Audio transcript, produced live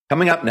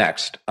Coming up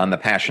next on the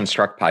Passion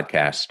Struck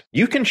podcast,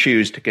 you can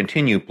choose to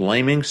continue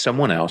blaming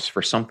someone else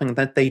for something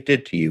that they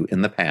did to you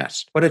in the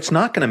past, but it's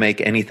not going to make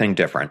anything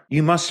different.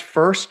 You must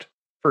first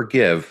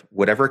forgive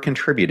whatever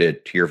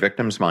contributed to your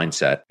victim's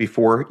mindset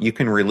before you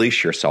can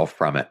release yourself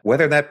from it,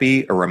 whether that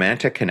be a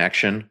romantic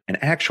connection, an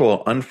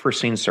actual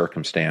unforeseen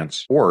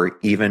circumstance, or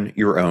even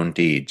your own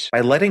deeds.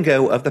 By letting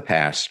go of the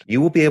past,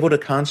 you will be able to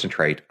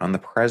concentrate on the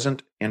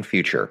present and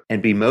future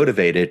and be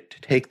motivated to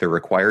take the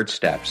required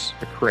steps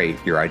to create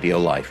your ideal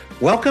life.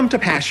 Welcome to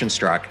Passion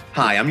Struck.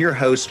 Hi, I'm your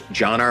host,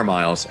 John R.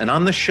 Miles, and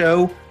on the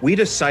show, we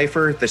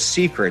decipher the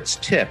secrets,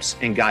 tips,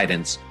 and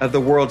guidance of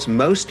the world's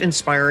most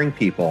inspiring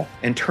people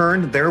and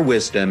turn their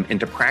wisdom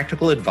into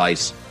practical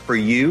advice for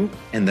you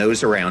and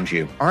those around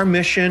you. Our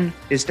mission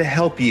is to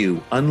help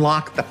you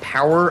unlock the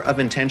power of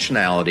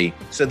intentionality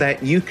so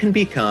that you can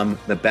become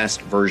the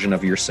best version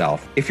of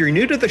yourself. If you're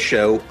new to the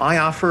show, I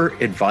offer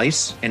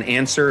advice and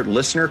answer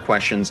listener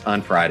questions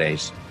on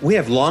Fridays. We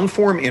have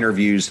long-form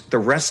interviews the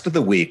rest of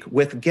the week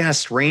with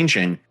guests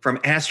ranging from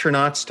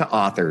astronauts to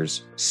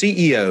authors,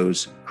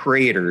 CEOs,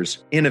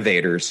 creators,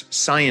 innovators,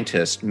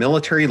 scientists,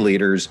 military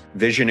leaders,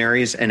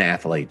 visionaries, and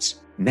athletes.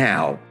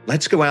 Now,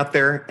 let's go out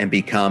there and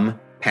become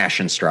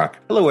Passion Struck.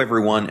 Hello,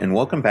 everyone, and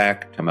welcome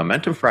back to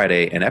Momentum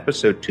Friday and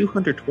episode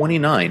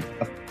 229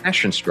 of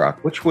Passion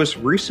Struck, which was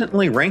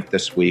recently ranked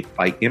this week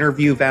by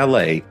Interview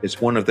Valet as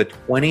one of the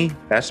 20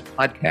 best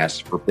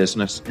podcasts for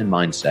business and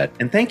mindset.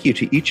 And thank you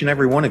to each and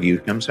every one of you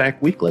who comes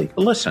back weekly to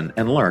listen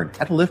and learn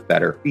how to live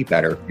better, be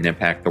better, and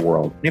impact the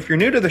world. And if you're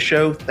new to the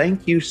show,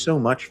 thank you so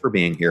much for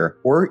being here.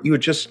 Or you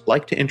would just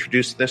like to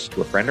introduce this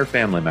to a friend or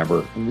family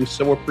member, and we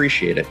so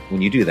appreciate it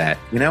when you do that.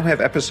 We now have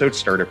episode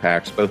starter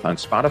packs both on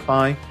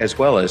Spotify as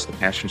well as the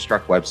Passion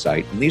Struck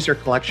website. And these are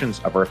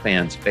collections of our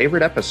fans'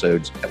 favorite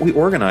episodes that we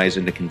organize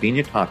into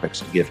convenient topics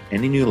to give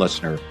any new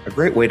listener a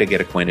great way to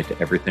get acquainted to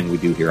everything we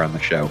do here on the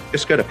show.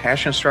 Just go to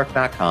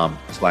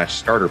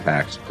passionstruck.com/starter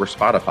packs or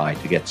Spotify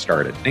to get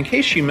started. In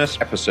case you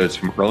missed episodes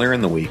from earlier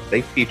in the week,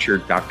 they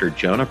featured Dr.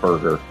 Jonah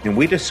Berger, and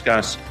we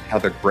discussed how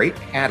the great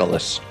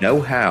catalysts know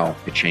how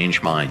to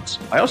change minds.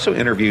 I also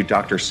interviewed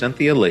Dr.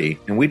 Cynthia Lee,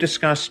 and we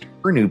discussed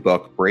her new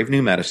book, Brave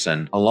New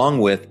Medicine, along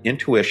with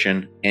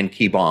intuition and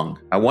Qigong.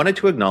 I wanted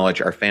to acknowledge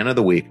our fan of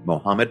the week,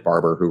 Mohammed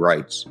Barber, who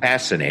writes,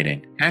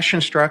 "Fascinating. Passion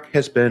Struck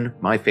has been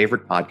my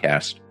favorite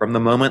podcast from the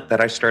moment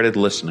that I started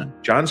listening.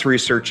 John's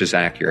research is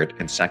accurate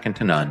and second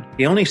to none.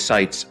 He only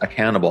cites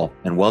accountable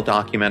and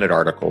well-documented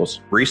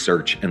articles,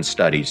 research, and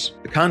studies.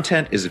 The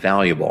content is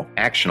valuable,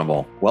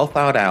 actionable, well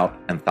thought out,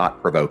 and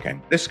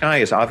thought-provoking. This guy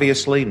is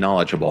obviously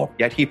knowledgeable,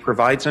 yet he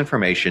provides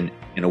information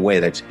in a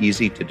way that's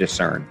easy to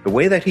discern. The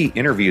way that he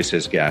interviews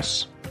his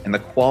guests and the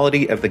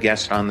quality of the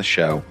guests on the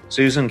show,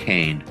 Susan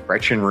Cain,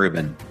 Gretchen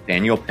Rubin,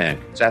 Daniel Pink,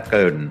 Seth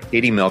Godin,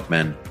 Katie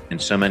Milkman,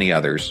 and so many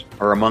others,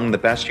 are among the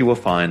best you will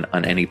find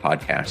on any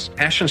podcast.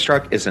 Passion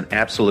Struck is an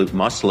absolute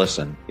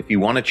must-listen if you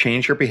want to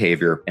change your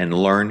behavior and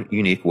learn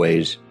unique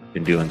ways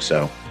in doing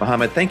so."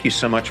 Mohammed, thank you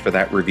so much for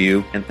that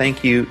review, and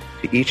thank you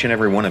to each and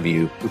every one of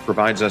you who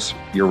provides us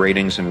your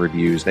ratings and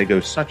reviews. They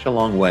go such a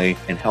long way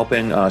in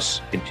helping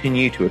us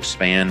continue to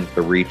expand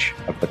the reach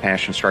of the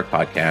Passion Struck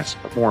podcast,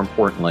 but more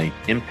importantly,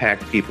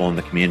 impact people in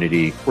the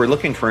community who are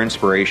looking for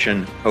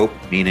inspiration, hope,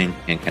 meaning,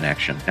 and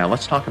connection. Now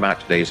let's talk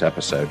about today's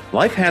episode.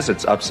 Life has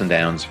its ups and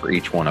downs for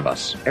each one of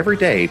us. Every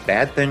day,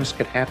 bad things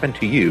could happen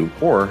to you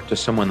or to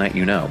someone that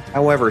you know.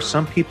 However,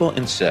 some people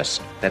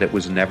insist that it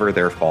was never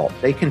their fault.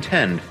 They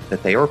contend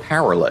that they are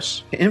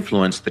powerless to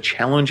influence the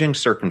challenging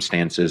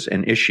circumstances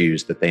and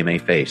issues that they may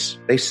face.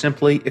 They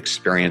simply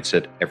experience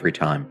it every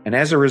time. And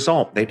as a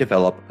result, they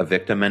develop a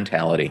victim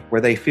mentality where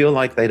they feel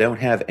like they don't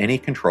have any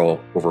control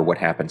over what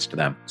happens to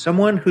them.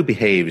 Someone who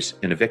behaves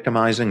in a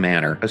victimizing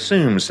manner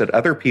assumes that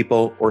other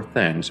people or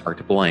things are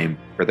to blame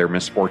for their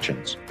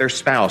misfortunes. Their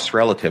spouse,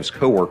 relatives,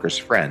 coworkers,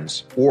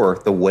 friends, or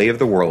the way of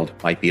the world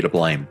might be to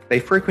blame. They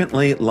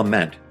frequently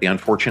lament the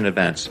unfortunate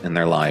events in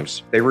their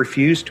lives. They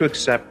refuse to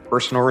accept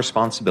personal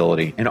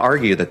responsibility and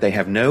argue that they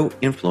have no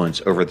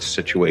influence over the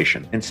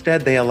situation.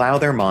 Instead, they allow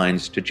their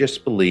minds to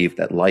just believe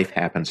that life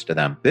happens to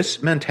them.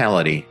 This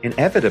mentality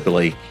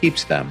inevitably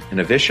keeps them in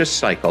a vicious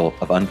cycle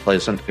of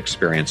unpleasant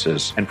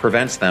experiences and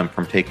prevents them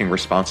from taking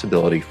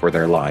responsibility for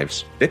their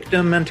lives.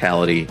 Victim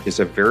mentality is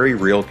a very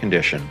real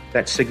condition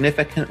that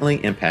significantly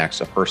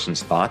impacts a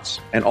person's thoughts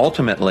and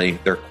ultimately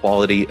their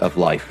quality of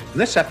life. In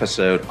this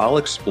episode, I'll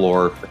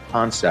explore the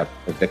concept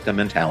of victim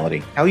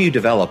mentality, how you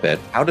develop it,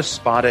 how to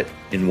spot it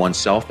in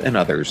oneself and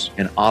others,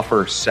 and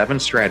offer 7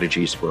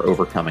 strategies for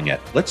overcoming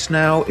it. Let's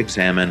now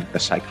examine the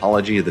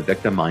psychology of the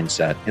victim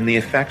mindset and the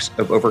effects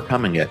of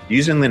overcoming it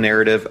using the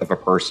narrative of a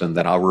person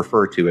that I'll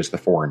refer to as the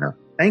foreigner.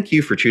 Thank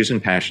you for choosing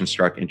Passion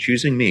Struck and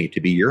choosing me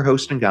to be your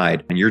host and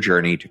guide on your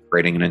journey to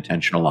creating an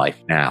intentional life.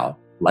 Now,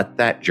 let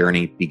that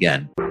journey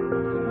begin.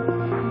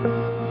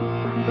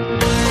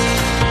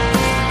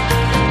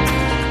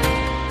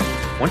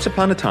 Once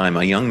upon a time,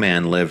 a young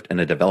man lived in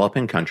a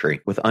developing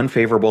country with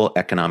unfavorable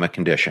economic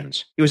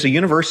conditions. He was a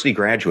university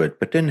graduate,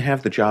 but didn't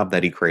have the job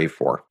that he craved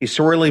for. He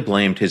sorely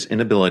blamed his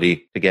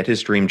inability to get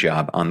his dream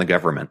job on the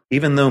government,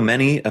 even though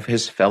many of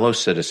his fellow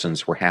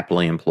citizens were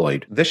happily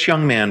employed. This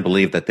young man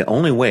believed that the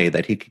only way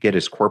that he could get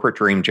his corporate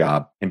dream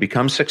job and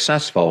become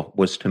successful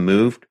was to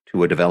move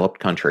to a developed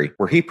country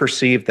where he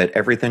perceived that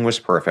everything was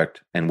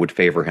perfect and would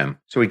favor him.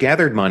 So he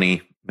gathered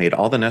money, made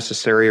all the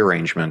necessary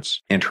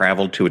arrangements, and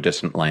traveled to a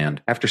distant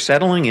land. After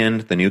settling in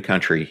the new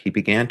country, he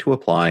began to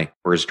apply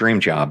for his dream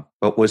job,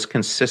 but was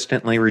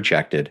consistently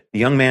rejected. The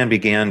young man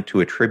began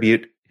to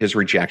attribute his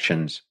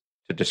rejections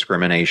to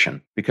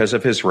discrimination because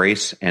of his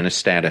race and his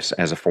status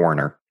as a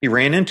foreigner. He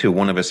ran into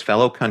one of his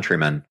fellow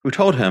countrymen who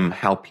told him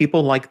how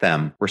people like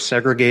them were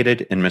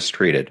segregated and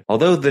mistreated.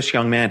 Although this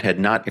young man had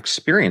not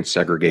experienced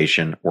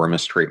segregation or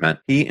mistreatment,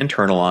 he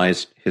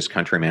internalized his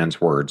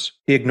countryman's words.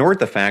 He ignored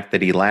the fact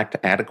that he lacked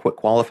adequate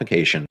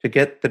qualification to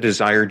get the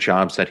desired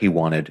jobs that he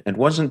wanted and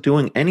wasn't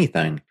doing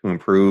anything to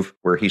improve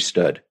where he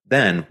stood.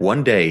 Then,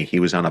 one day,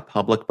 he was on a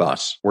public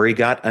bus where he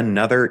got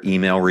another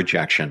email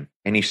rejection,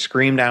 and he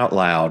screamed out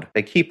loud,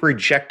 "They keep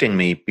rejecting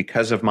me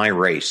because of my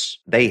race.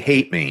 They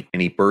hate me,"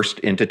 and he burst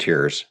into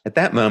tears. At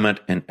that moment,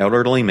 an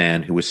elderly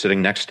man who was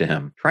sitting next to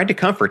him tried to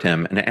comfort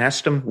him and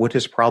asked him what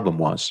his problem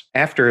was.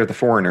 After the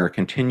foreigner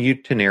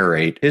continued to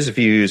narrate his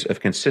views of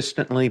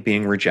consistently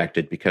being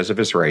rejected because of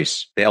his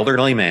race, the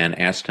elderly man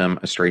asked him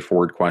a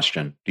straightforward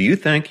question. "Do you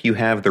think you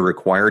have the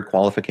required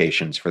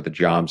qualifications for the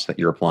jobs that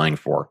you're applying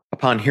for?"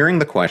 Upon hearing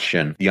the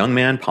question, the young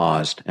man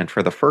paused and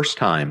for the first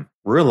time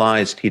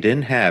realized he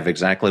didn't have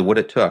exactly what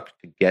it took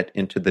to get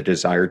into the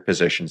desired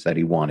positions that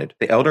he wanted.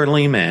 The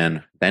elderly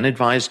man then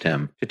advised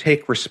him to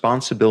take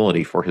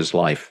responsibility for his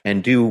life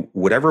and do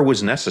whatever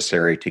was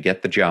necessary to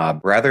get the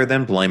job rather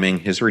than blaming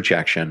his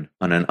rejection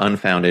on an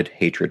unfounded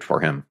hatred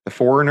for him. The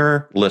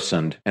foreigner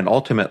listened and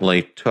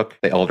ultimately took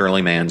the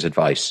elderly man's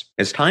advice.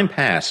 As time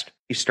passed,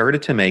 he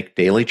started to make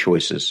daily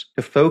choices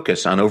to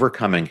focus on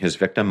overcoming his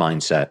victim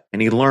mindset,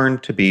 and he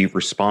learned to be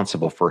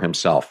responsible for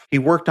himself. He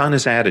worked on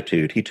his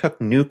attitude. He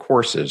took new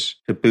courses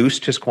to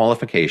boost his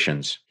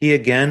qualifications. He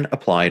again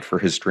applied for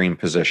his dream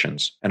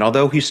positions. And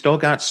although he still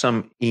got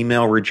some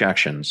email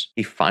rejections,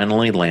 he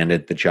finally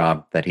landed the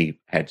job that he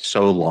had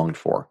so longed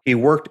for. He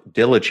worked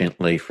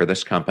diligently for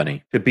this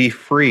company to be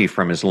free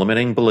from his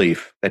limiting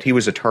belief that he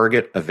was a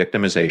target of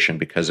victimization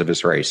because of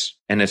his race.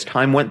 And as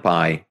time went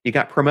by, he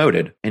got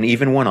promoted and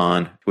even went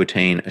on to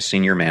attain a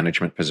senior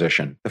management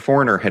position. The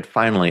foreigner had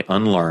finally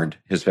unlearned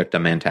his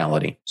victim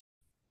mentality.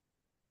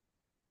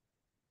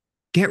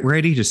 Get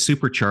ready to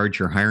supercharge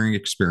your hiring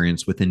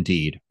experience with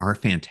Indeed, our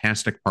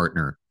fantastic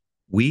partner.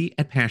 We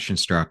at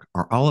PassionStruck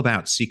are all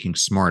about seeking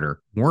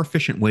smarter, more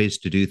efficient ways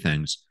to do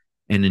things,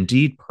 and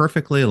Indeed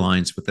perfectly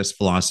aligns with this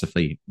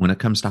philosophy when it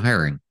comes to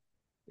hiring.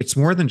 It's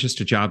more than just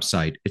a job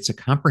site, it's a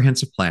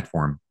comprehensive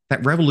platform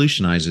that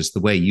revolutionizes the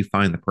way you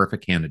find the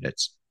perfect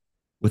candidates.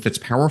 With its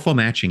powerful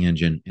matching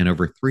engine and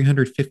over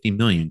 350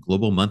 million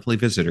global monthly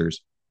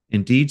visitors,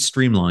 Indeed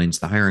streamlines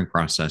the hiring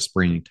process,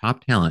 bringing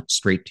top talent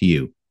straight to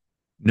you.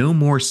 No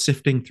more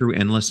sifting through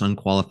endless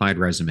unqualified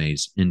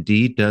resumes.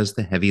 Indeed does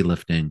the heavy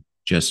lifting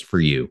just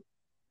for you.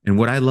 And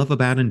what I love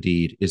about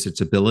Indeed is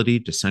its ability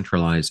to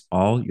centralize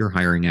all your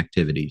hiring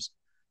activities,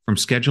 from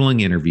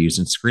scheduling interviews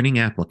and screening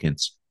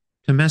applicants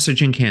to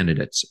messaging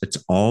candidates.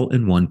 It's all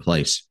in one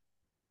place.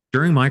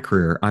 During my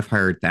career, I've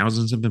hired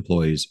thousands of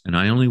employees, and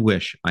I only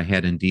wish I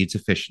had Indeed's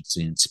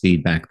efficiency and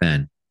speed back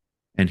then.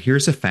 And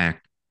here's a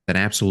fact that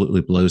absolutely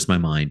blows my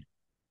mind.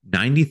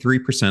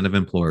 93% of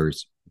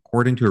employers,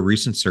 according to a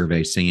recent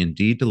survey, say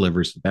Indeed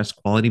delivers the best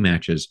quality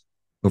matches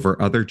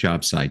over other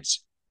job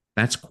sites.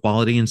 That's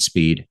quality and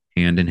speed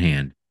hand in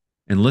hand.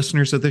 And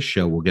listeners of this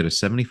show will get a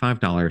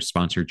 $75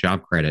 sponsored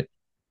job credit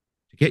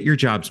to get your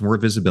jobs more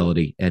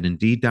visibility at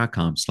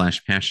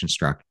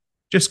Indeed.com/PassionStruck.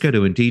 Just go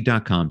to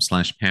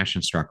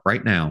Indeed.com/PassionStruck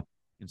right now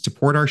and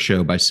support our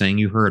show by saying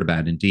you heard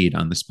about Indeed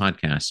on this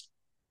podcast.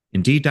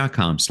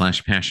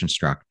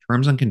 Indeed.com/PassionStruck.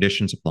 Terms and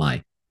conditions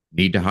apply.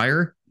 Need to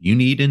hire? You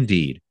need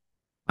Indeed.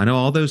 I know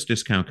all those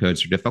discount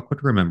codes are difficult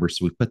to remember,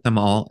 so we put them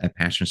all at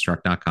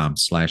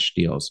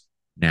PassionStruck.com/deals.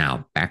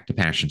 Now, back to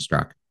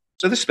PassionStruck.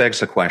 So this begs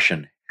the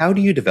question, how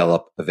do you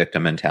develop a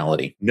victim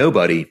mentality?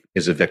 Nobody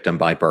is a victim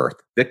by birth.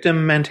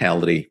 Victim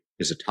mentality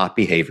is a top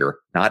behavior,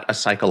 not a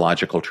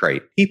psychological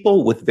trait.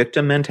 People with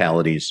victim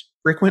mentalities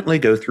frequently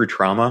go through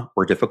trauma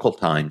or difficult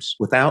times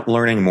without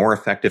learning more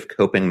effective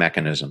coping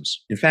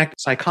mechanisms. In fact,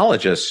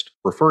 psychologists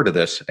refer to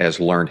this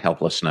as learned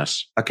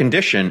helplessness, a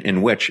condition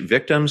in which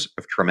victims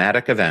of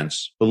traumatic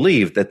events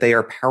believe that they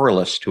are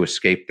powerless to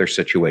escape their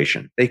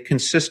situation. They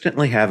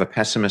consistently have a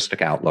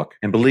pessimistic outlook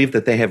and believe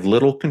that they have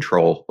little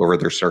control over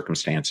their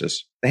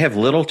circumstances. They have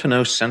little to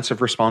no sense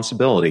of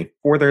responsibility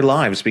for their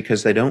lives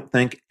because they don't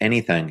think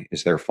anything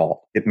is their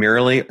fault. It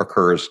merely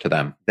occurs to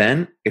them.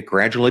 Then it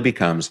gradually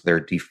becomes their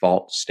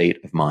default state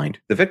of mind.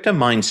 The victim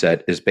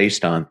mindset is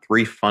based on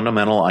three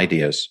fundamental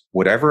ideas.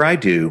 Whatever I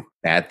do,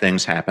 bad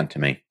things happen to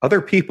me.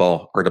 Other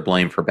people are to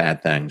blame for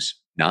bad things,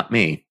 not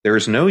me. There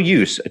is no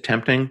use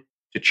attempting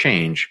to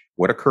change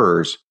what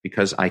occurs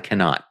because I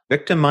cannot.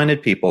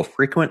 Victim-minded people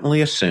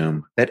frequently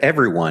assume that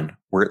everyone,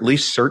 or at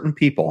least certain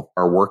people,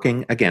 are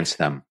working against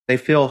them. They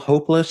feel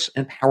hopeless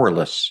and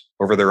powerless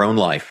over their own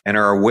life and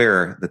are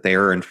aware that they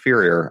are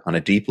inferior on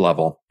a deep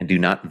level and do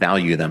not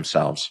value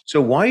themselves.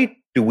 So why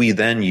do we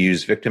then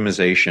use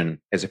victimization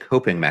as a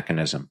coping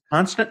mechanism?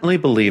 Constantly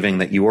believing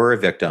that you are a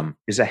victim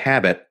is a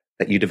habit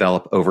that you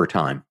develop over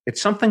time.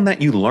 It's something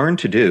that you learn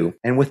to do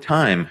and with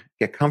time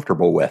get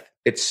comfortable with.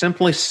 It's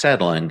simply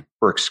settling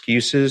for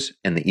excuses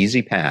and the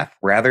easy path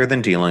rather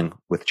than dealing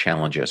with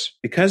challenges.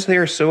 Because they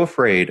are so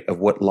afraid of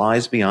what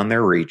lies beyond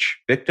their reach,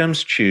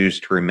 victims choose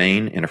to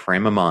remain in a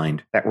frame of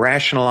mind that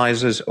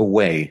rationalizes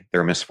away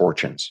their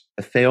misfortunes.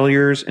 The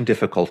failures and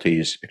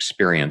difficulties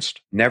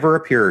experienced never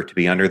appear to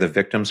be under the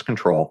victim's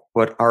control,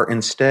 but are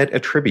instead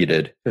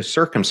attributed to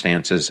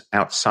circumstances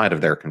outside of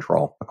their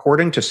control.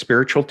 According to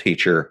spiritual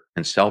teacher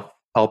and self-help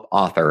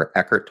author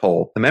Eckhart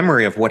Tolle, the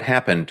memory of what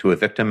happened to a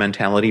victim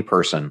mentality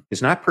person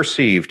is not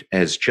perceived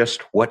as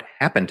just what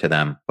happened to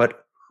them,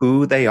 but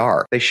who they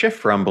are. They shift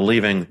from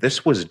believing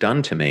this was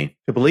done to me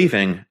to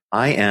believing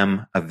I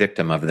am a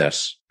victim of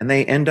this, and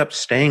they end up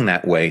staying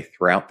that way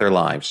throughout their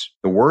lives.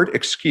 The word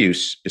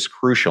excuse is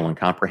crucial in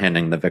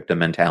comprehending the victim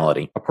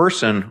mentality. A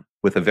person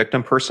with a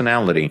victim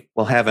personality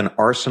will have an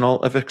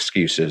arsenal of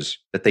excuses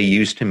that they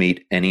use to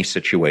meet any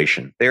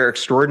situation. They are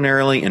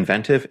extraordinarily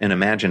inventive and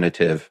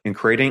imaginative in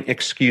creating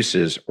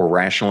excuses or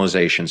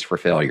rationalizations for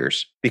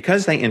failures.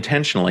 Because they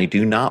intentionally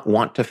do not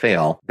want to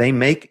fail, they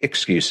make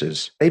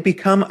excuses. They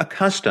become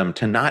accustomed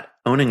to not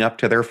owning up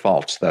to their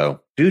faults,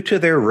 though, due to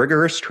their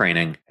rigorous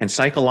training and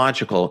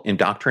psychological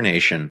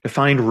indoctrination to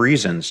find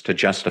reasons to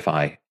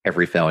justify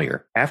every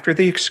failure. After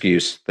the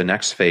excuse, the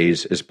next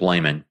phase is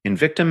blaming. In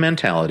victim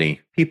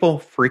mentality, people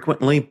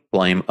frequently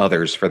blame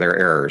others for their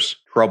errors,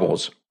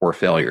 troubles, or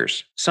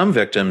failures. Some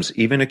victims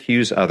even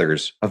accuse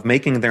others of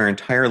making their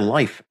entire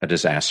life a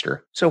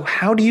disaster. So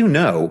how do you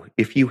know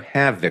if you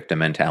have victim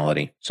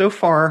mentality? So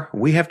far,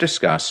 we have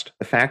discussed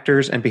the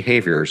factors and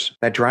behaviors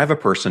that drive a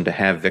person to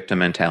have victim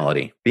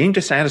mentality. Being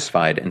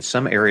dissatisfied in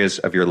some areas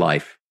of your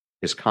life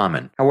is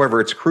common. However,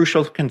 it's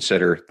crucial to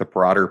consider the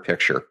broader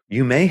picture.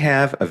 You may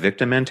have a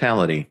victim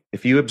mentality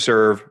if you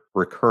observe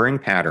recurring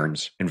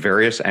patterns in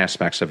various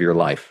aspects of your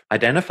life.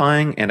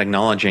 Identifying and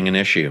acknowledging an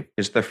issue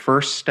is the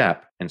first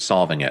step in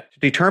solving it. To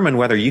determine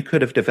whether you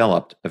could have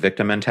developed a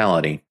victim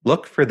mentality,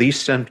 look for these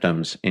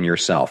symptoms in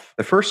yourself.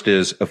 The first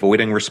is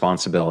avoiding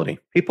responsibility.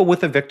 People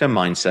with a victim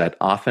mindset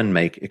often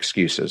make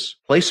excuses,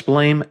 place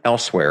blame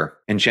elsewhere,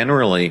 and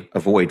generally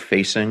avoid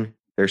facing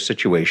their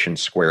situation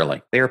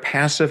squarely. They are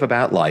passive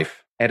about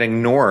life and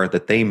ignore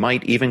that they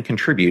might even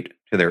contribute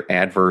to their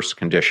adverse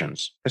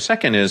conditions. The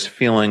second is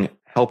feeling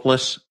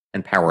helpless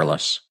and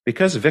powerless.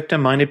 Because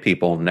victim-minded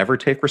people never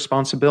take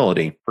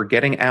responsibility for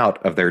getting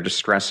out of their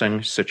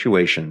distressing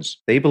situations,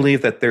 they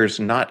believe that there's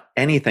not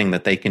anything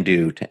that they can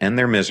do to end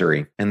their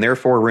misery and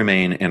therefore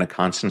remain in a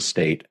constant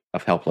state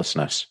of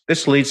helplessness.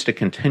 This leads to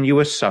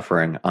continuous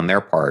suffering on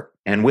their part,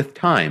 and with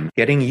time,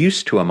 getting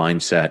used to a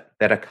mindset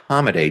that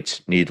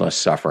accommodates needless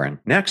suffering.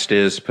 Next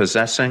is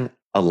possessing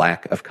a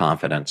lack of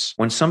confidence.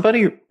 When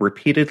somebody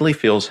repeatedly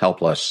feels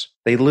helpless,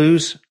 they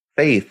lose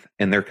faith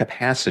in their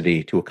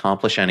capacity to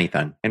accomplish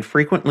anything and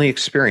frequently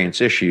experience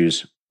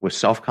issues with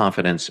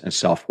self-confidence and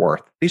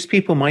self-worth. These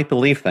people might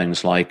believe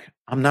things like,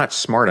 I'm not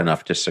smart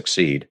enough to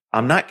succeed,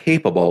 I'm not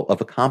capable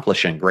of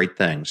accomplishing great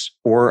things,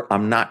 or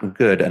I'm not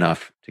good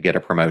enough to get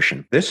a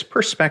promotion. This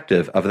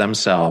perspective of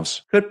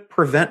themselves could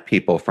prevent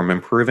people from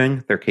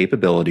improving their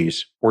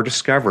capabilities or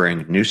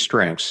discovering new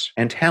strengths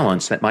and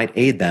talents that might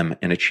aid them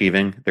in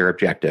achieving their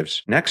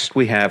objectives. Next,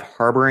 we have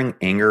harboring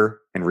anger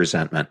and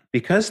resentment.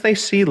 Because they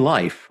see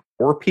life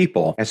or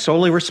people as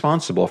solely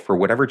responsible for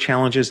whatever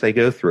challenges they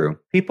go through,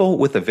 people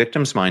with a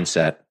victim's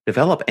mindset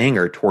develop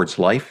anger towards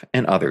life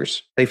and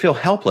others. They feel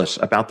helpless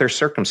about their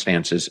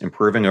circumstances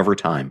improving over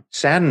time,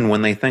 saddened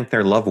when they think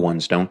their loved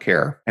ones don't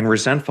care, and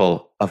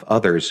resentful of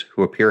others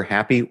who appear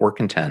happy or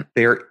content.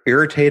 They are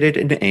irritated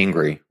and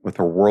angry with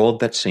a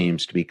world that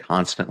seems to be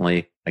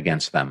constantly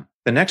against them.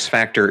 The next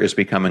factor is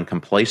becoming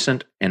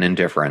complacent and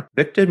indifferent.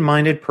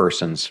 Victim-minded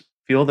persons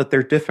feel that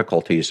their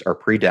difficulties are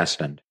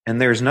predestined,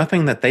 and there's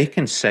nothing that they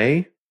can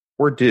say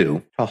or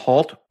do to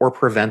halt or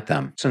prevent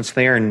them, since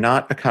they are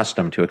not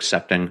accustomed to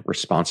accepting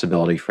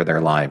responsibility for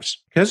their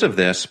lives. Because of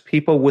this,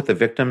 people with a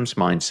victim's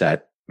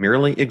mindset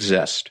merely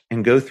exist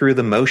and go through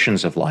the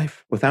motions of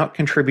life without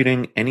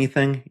contributing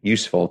anything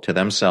useful to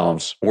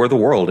themselves or the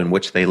world in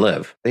which they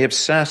live. They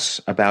obsess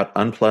about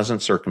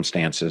unpleasant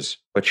circumstances,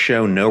 but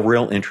show no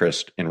real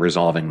interest in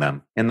resolving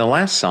them. And the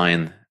last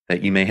sign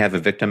that you may have a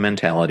victim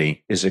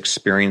mentality is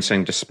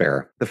experiencing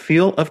despair. The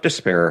feel of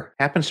despair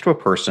happens to a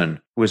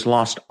person who has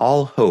lost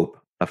all hope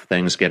of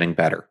things getting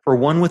better. For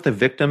one with a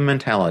victim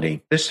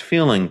mentality, this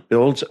feeling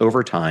builds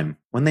over time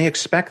when they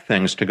expect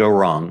things to go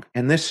wrong,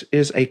 and this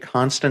is a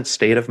constant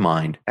state of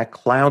mind that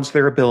clouds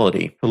their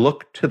ability to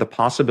look to the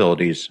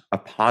possibilities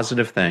of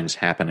positive things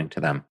happening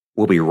to them.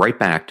 We'll be right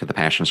back to the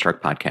Passion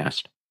Struck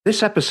podcast.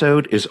 This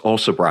episode is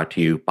also brought to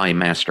you by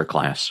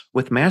Masterclass.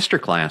 With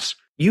Masterclass,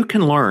 you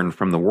can learn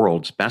from the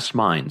world's best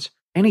minds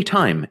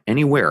anytime,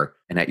 anywhere,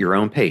 and at your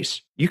own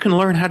pace. You can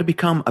learn how to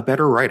become a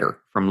better writer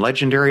from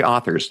legendary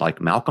authors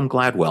like Malcolm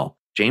Gladwell,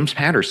 James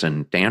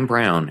Patterson, Dan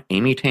Brown,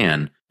 Amy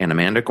Tan, and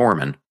Amanda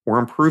Gorman, or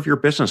improve your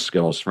business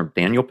skills from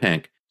Daniel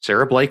Pink,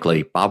 Sarah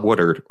Blakely, Bob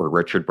Woodard, or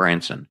Richard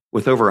Branson.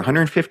 With over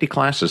 150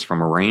 classes from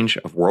a range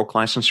of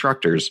world-class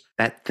instructors,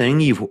 that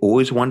thing you've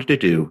always wanted to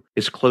do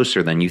is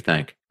closer than you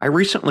think. I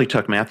recently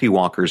took Matthew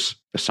Walker's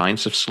The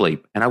Science of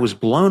Sleep, and I was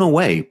blown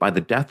away by the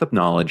depth of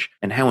knowledge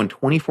and how in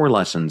 24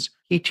 lessons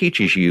he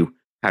teaches you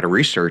how to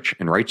research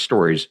and write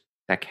stories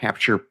that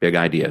capture big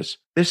ideas.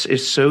 This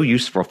is so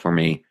useful for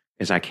me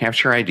as I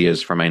capture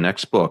ideas for my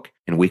next book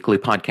and weekly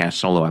podcast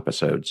solo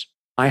episodes.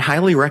 I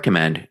highly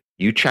recommend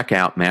you check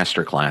out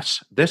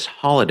Masterclass. This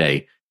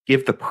holiday,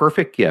 give the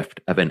perfect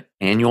gift of an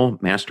annual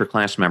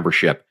Masterclass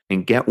membership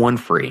and get one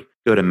free.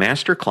 Go to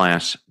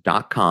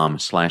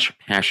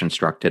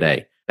masterclass.com/passionstruck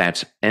today.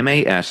 That's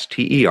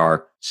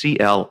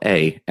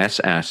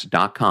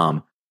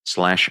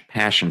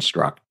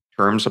masterclass.com/passionstruck.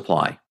 Terms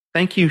apply.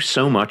 Thank you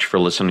so much for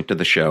listening to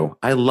the show.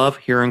 I love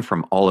hearing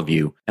from all of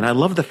you, and I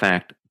love the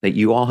fact that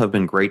you all have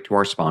been great to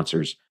our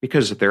sponsors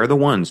because they're the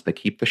ones that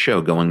keep the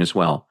show going as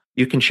well.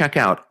 You can check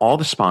out all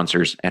the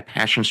sponsors at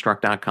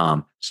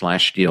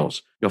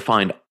passionstruck.com/deals. You'll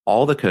find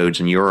all the codes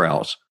and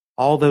URLs.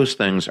 All those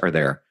things are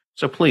there.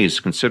 So please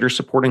consider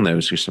supporting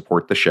those who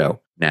support the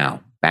show.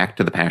 Now, back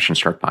to the Passion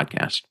Struck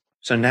podcast.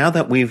 So now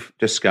that we've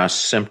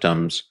discussed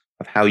symptoms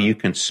of how you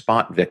can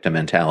spot victim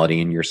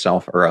mentality in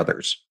yourself or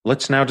others,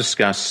 let's now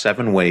discuss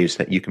 7 ways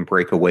that you can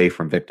break away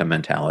from victim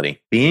mentality.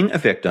 Being a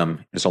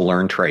victim is a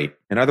learned trait.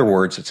 In other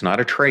words, it's not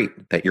a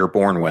trait that you're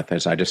born with,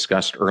 as I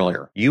discussed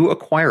earlier. You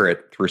acquire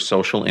it through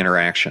social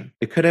interaction.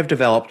 It could have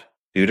developed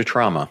due to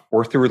trauma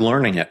or through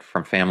learning it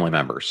from family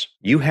members.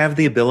 You have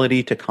the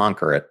ability to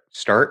conquer it.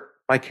 Start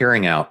by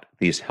carrying out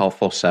these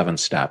helpful 7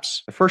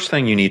 steps. The first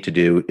thing you need to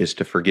do is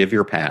to forgive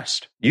your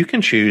past. You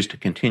can choose to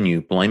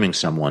continue blaming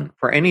someone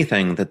for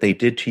anything that they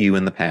did to you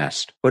in the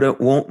past, but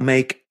it won't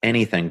make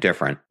anything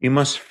different. You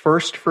must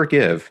first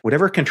forgive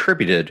whatever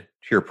contributed to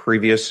your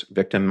previous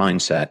victim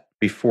mindset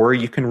before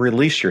you can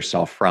release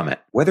yourself from it,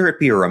 whether it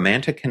be a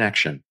romantic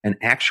connection, an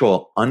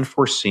actual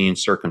unforeseen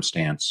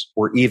circumstance,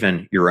 or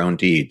even your own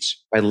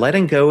deeds. By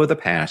letting go of the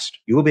past,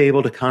 you will be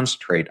able to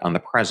concentrate on the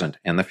present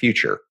and the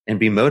future and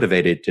be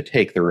motivated to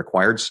take the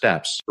required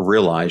steps to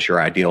realize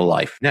your ideal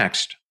life.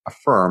 Next,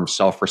 affirm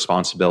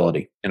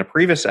self-responsibility. In a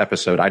previous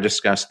episode, I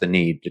discussed the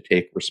need to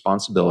take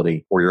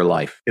responsibility for your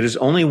life. It is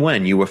only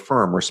when you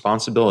affirm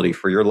responsibility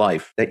for your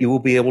life that you will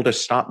be able to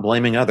stop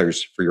blaming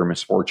others for your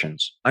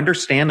misfortunes.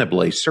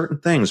 Understandably, certain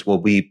things will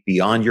be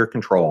beyond your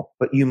control,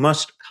 but you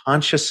must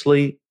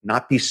consciously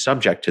not be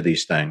subject to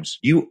these things.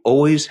 You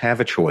always have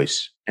a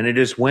choice. And it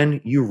is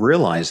when you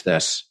realize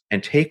this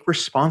and take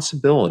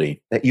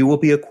responsibility that you will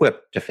be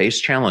equipped to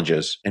face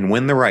challenges and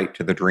win the right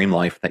to the dream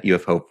life that you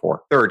have hoped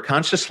for. Third,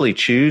 consciously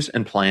choose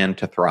and plan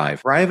to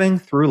thrive. Thriving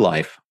through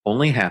life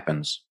only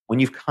happens when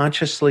you've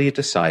consciously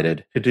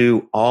decided to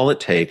do all it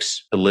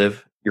takes to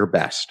live your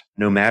best,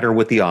 no matter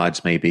what the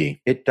odds may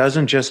be. It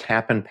doesn't just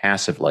happen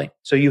passively.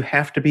 So you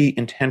have to be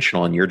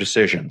intentional in your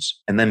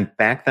decisions and then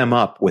back them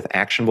up with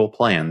actionable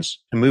plans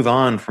to move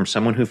on from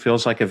someone who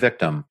feels like a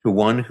victim to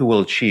one who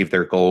will achieve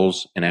their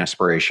goals and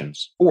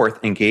aspirations.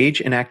 Fourth, engage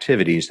in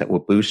activities that will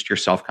boost your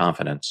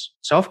self-confidence.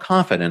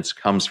 Self-confidence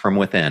comes from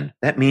within.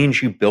 That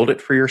means you build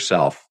it for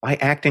yourself by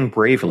acting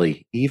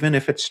bravely, even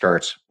if it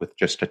starts with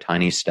just a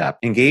tiny step.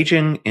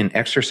 Engaging in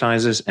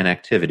exercises and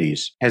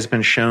activities has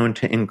been shown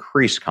to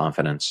increase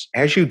confidence.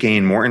 As you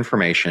gain more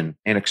information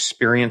and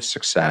experience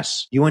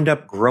success, you end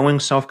up growing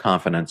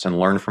self-confidence and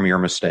learn from your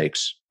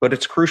mistakes. But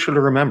it's crucial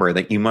to remember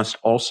that you must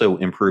also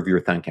improve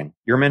your thinking.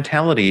 Your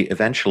mentality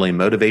eventually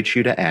motivates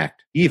you to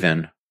act,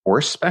 even or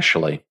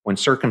especially when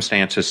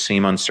circumstances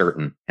seem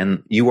uncertain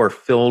and you are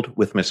filled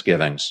with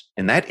misgivings.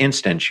 In that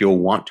instance, you'll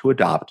want to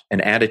adopt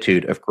an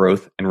attitude of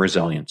growth and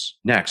resilience.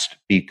 Next,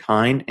 be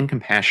kind and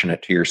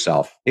compassionate to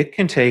yourself. It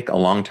can take a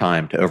long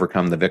time to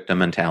overcome the victim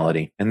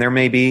mentality, and there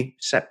may be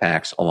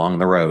setbacks along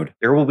the road.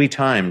 There will be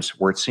times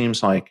where it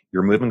seems like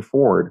you're moving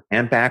forward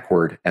and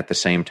backward at the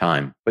same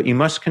time, but you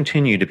must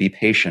continue to be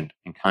patient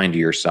and kind to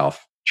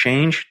yourself.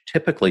 Change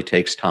typically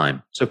takes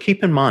time, so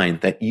keep in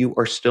mind that you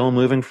are still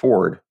moving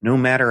forward, no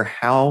matter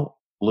how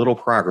little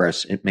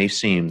progress it may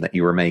seem that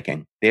you are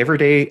making. The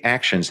everyday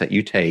actions that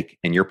you take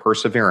and your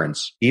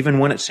perseverance, even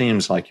when it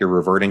seems like you're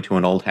reverting to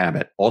an old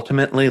habit,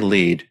 ultimately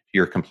lead to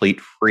your complete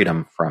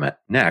freedom from it.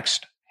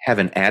 Next, have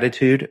an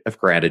attitude of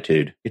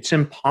gratitude. It's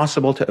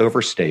impossible to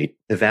overstate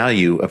the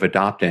value of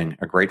adopting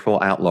a grateful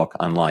outlook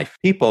on life.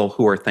 People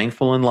who are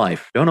thankful in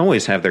life don't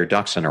always have their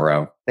ducks in a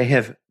row. They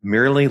have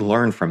merely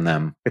learned from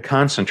them to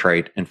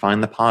concentrate and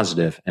find the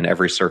positive in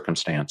every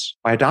circumstance.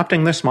 By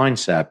adopting this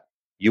mindset,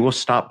 you will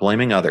stop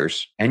blaming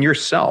others and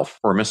yourself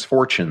for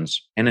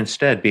misfortunes and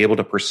instead be able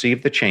to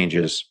perceive the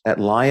changes that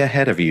lie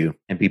ahead of you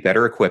and be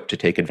better equipped to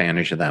take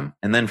advantage of them.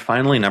 And then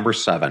finally, number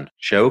 7,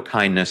 show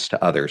kindness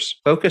to others.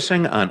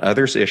 Focusing on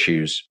others'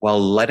 issues while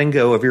letting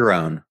go of your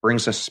own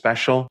brings a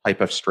special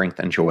type of strength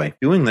and joy.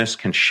 Doing this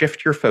can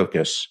shift your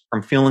focus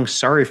from feeling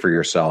sorry for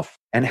yourself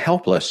and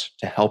helpless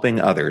to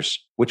helping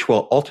others, which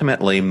will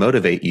ultimately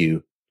motivate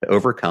you to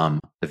overcome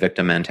the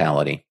victim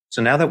mentality.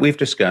 So now that we've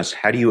discussed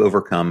how do you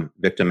overcome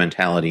victim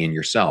mentality in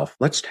yourself,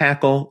 let's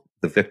tackle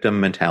the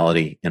victim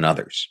mentality in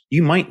others.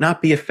 You might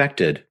not be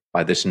affected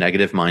by this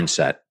negative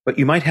mindset, but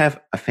you might have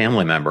a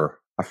family member,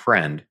 a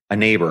friend, a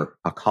neighbor,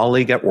 a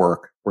colleague at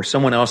work, or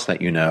someone else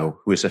that you know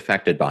who is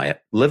affected by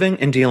it. Living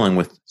and dealing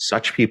with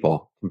such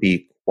people can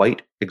be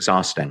quite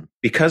exhausting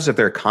because of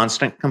their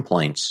constant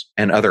complaints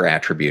and other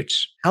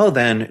attributes. How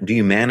then do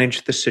you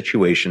manage the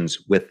situations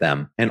with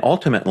them and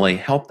ultimately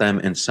help them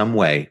in some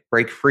way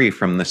break free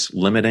from this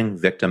limiting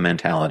victim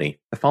mentality?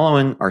 The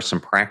following are some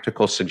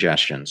practical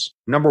suggestions.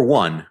 Number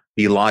 1,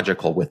 be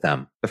logical with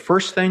them. The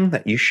first thing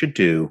that you should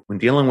do when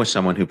dealing with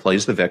someone who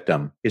plays the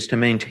victim is to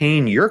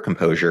maintain your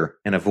composure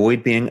and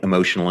avoid being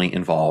emotionally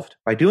involved.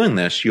 By doing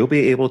this, you'll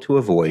be able to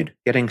avoid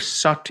getting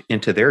sucked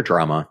into their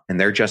drama and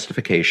their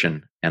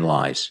justification and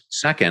lies.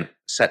 Second,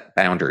 set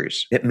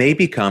boundaries. It may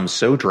become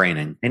so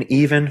draining and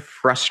even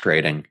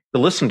frustrating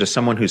to listen to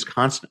someone who's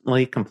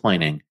constantly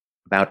complaining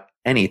about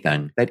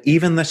anything that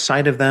even the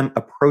sight of them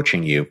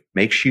approaching you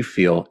makes you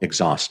feel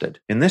exhausted.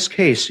 In this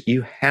case,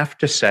 you have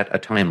to set a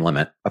time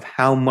limit of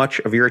how much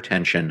of your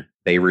attention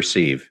they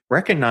receive,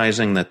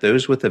 recognizing that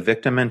those with a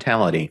victim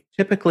mentality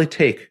typically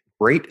take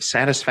great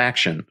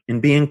satisfaction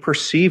in being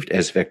perceived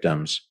as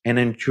victims and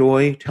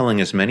enjoy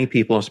telling as many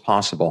people as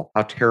possible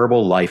how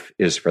terrible life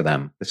is for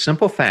them. The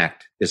simple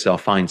fact is they'll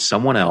find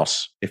someone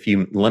else if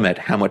you limit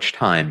how much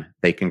time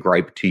they can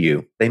gripe to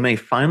you. They may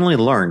finally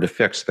learn to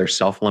fix their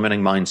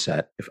self-limiting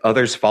mindset if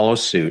others follow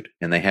suit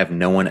and they have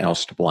no one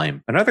else to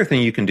blame. Another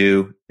thing you can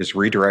do is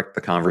redirect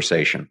the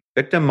conversation.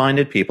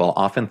 Victim-minded people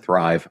often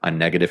thrive on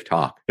negative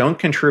talk. Don't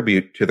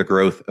contribute to the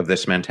growth of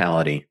this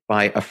mentality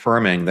by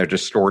affirming their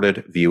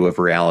distorted view of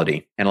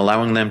reality and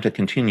allowing them to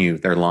continue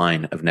their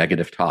line of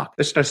negative talk.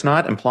 This does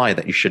not imply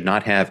that you should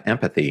not have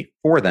empathy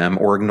for them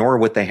or ignore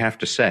what they have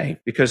to say,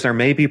 because there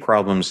may be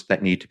problems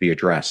that need to be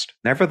addressed.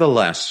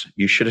 Nevertheless,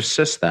 you should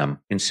assist them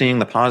in seeing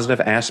the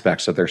positive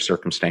aspects of their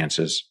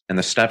circumstances and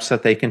the steps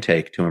that they can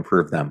take to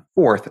improve them.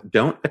 Fourth,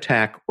 don't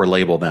attack or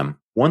label them.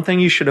 One thing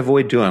you should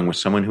avoid doing with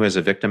someone who has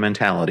a victim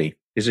mentality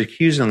is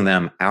accusing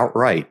them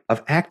outright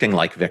of acting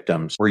like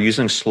victims or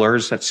using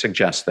slurs that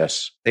suggest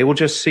this. They will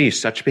just see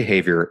such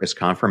behavior as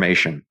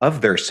confirmation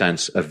of their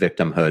sense of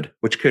victimhood,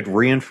 which could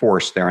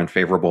reinforce their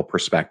unfavorable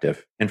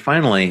perspective. And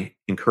finally,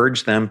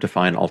 encourage them to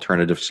find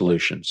alternative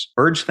solutions.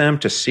 Urge them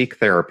to seek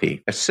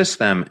therapy. Assist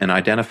them in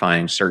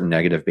identifying certain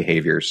negative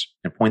behaviors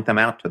and point them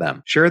out to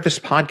them. Share this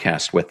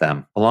podcast with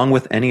them, along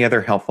with any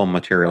other helpful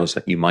materials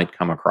that you might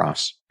come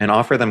across, and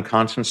offer them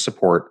constant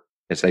support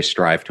as they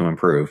strive to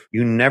improve.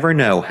 You never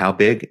know how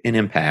big an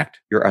impact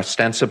your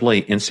ostensibly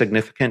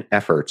insignificant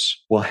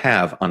efforts will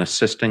have on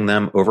assisting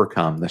them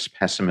overcome this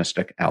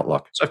pessimistic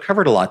outlook. So I've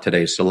covered a lot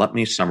today, so let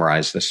me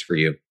summarize this for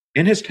you.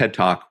 In his TED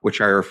Talk,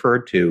 which I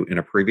referred to in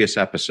a previous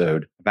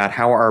episode about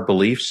how our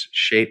beliefs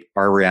shape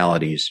our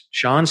realities,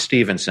 Sean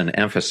Stevenson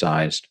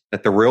emphasized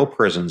that the real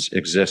prisons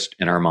exist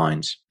in our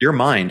minds. Your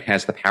mind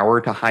has the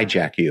power to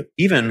hijack you.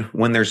 Even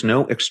when there's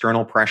no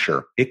external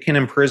pressure, it can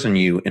imprison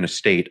you in a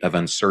state of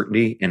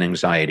uncertainty and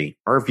anxiety.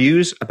 Our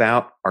views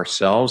about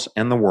ourselves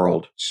and the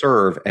world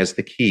serve as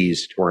the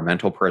keys to our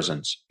mental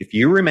prisons. If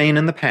you remain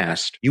in the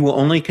past, you will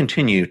only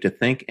continue to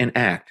think and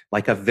act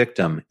like a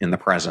victim in the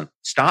present.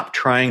 Stop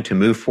trying to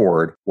move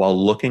forward while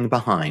looking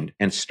behind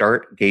and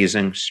start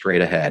gazing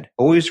straight ahead.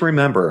 Always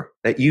remember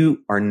that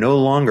you are no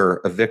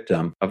longer a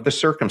victim of the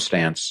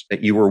circumstance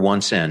that you were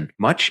once in.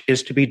 Much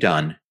is to be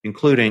done,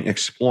 including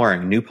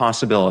exploring new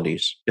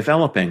possibilities,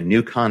 developing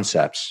new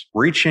concepts,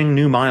 reaching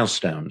new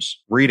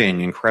milestones,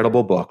 reading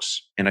incredible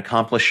books, and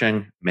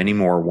accomplishing many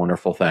more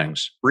wonderful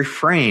things.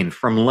 Refrain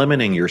from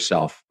limiting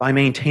yourself by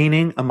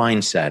maintaining a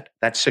mindset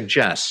that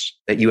suggests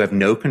that you have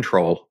no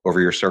control over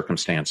your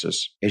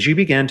circumstances. As you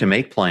begin to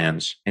make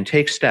plans and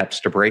take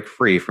steps to break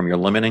free from your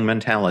limiting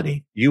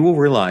mentality, you will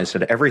realize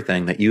that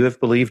everything that you have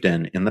believed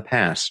in the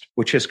past,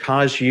 which has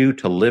caused you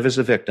to live as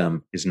a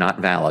victim, is not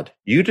valid.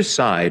 You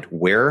decide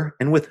where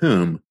and with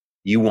whom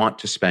you want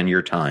to spend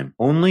your time.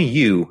 Only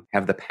you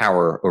have the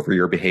power over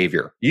your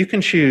behavior. You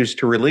can choose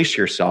to release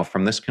yourself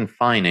from this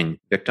confining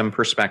victim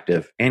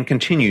perspective and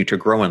continue to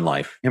grow in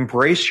life.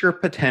 Embrace your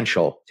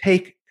potential.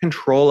 Take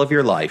control of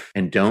your life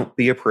and don't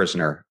be a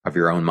prisoner of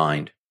your own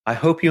mind. I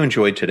hope you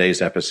enjoyed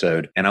today's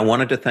episode, and I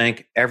wanted to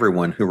thank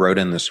everyone who wrote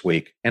in this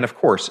week, and of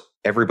course,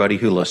 everybody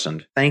who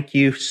listened. Thank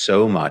you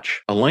so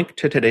much. A link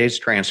to today's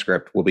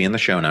transcript will be in the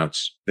show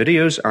notes.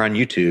 Videos are on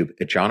YouTube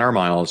at John R.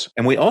 Miles,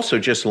 and we also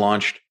just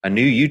launched a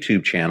new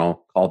YouTube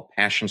channel called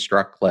Passion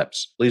Struck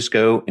Clips. Please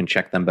go and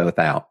check them both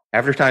out.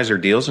 Advertiser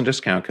deals and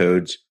discount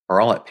codes are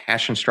all at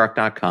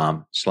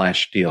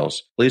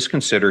passionstruck.com/deals. Please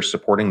consider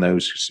supporting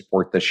those who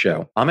support this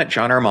show. I'm at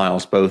John R.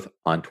 Miles, both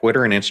on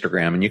Twitter and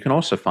Instagram, and you can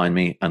also find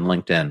me on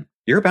LinkedIn.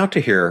 You're about to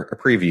hear a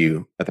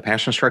preview of the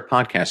Passion Struck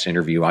podcast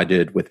interview I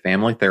did with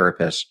family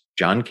therapists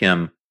John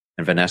Kim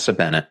and Vanessa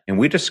Bennett, and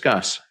we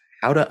discuss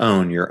how to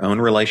own your own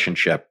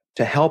relationship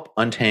to help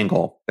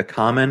untangle the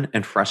common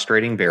and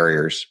frustrating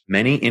barriers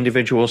many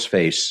individuals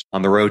face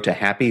on the road to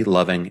happy,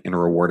 loving, and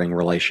rewarding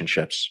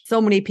relationships. So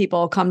many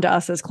people come to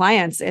us as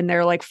clients in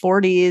their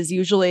 40s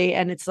usually,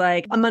 and it's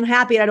like, I'm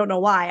unhappy. I don't know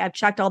why. I've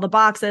checked all the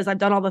boxes. I've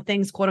done all the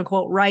things, quote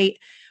unquote, right.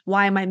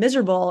 Why am I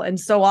miserable? And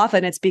so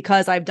often it's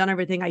because I've done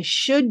everything I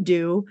should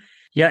do.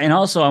 Yeah. And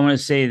also I want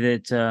to say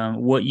that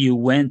what you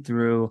went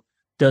through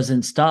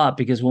doesn't stop,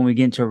 because when we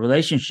get into a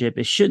relationship,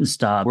 it shouldn't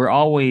stop. We're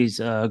always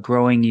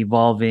growing,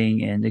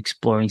 evolving, and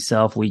exploring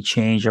self. We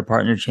change, our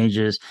partner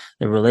changes,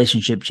 the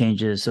relationship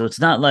changes. So it's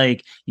not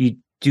like you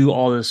do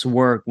all this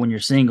work when you're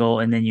single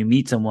and then you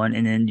meet someone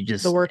and then you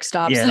just the work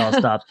stops. Yeah, it all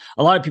stops.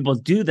 A lot of people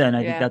do that, and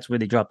I think that's where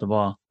they drop the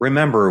ball.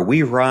 Remember,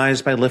 we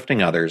rise by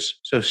lifting others.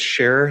 So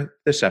share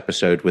this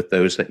episode with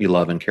those that you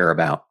love and care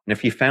about. And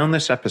if you found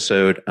this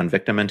episode on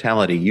victim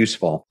mentality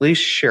useful, please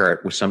share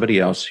it with somebody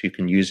else who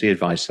can use the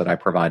advice that I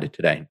provided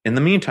today. In the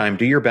meantime,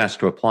 do your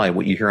best to apply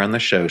what you hear on the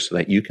show so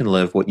that you can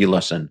live what you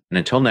listen. And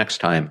until next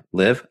time,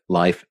 live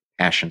life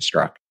passion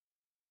struck.